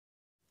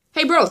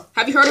Hey bro,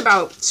 have you heard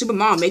about Super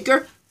Mario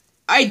Maker?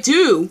 I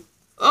do.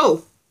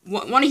 Oh,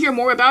 want to hear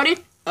more about it?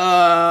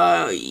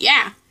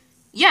 Yeah.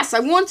 Yes, I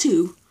want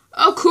to.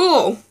 Oh,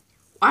 cool.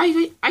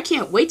 I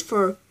can't wait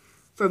for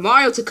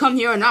Mario to come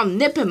here and I'll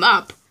nip him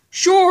up.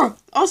 Sure,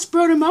 I'll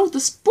spread him out the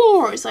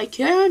spores I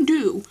can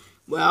do.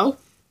 Well,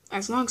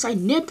 as long as I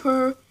nip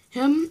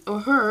him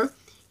or her,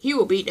 he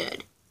will be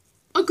dead.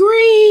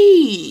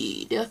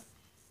 Agreed.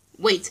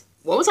 Wait,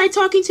 what was I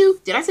talking to?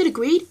 Did I say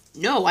agreed?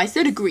 No, I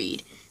said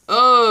agreed.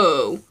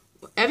 Oh,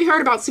 have you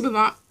heard about Super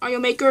Mario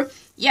Maker?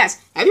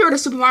 Yes. Have you heard of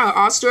Super Mario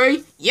All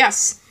Story?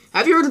 Yes.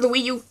 Have you heard of the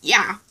Wii U?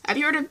 Yeah. Have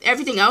you heard of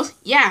everything else?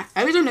 Yeah.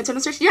 Have you heard of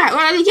Nintendo Switch? Yeah.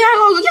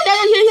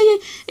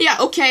 Yeah.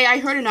 Okay, I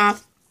heard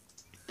enough.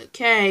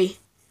 Okay,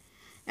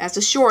 that's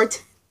a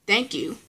short. Thank you.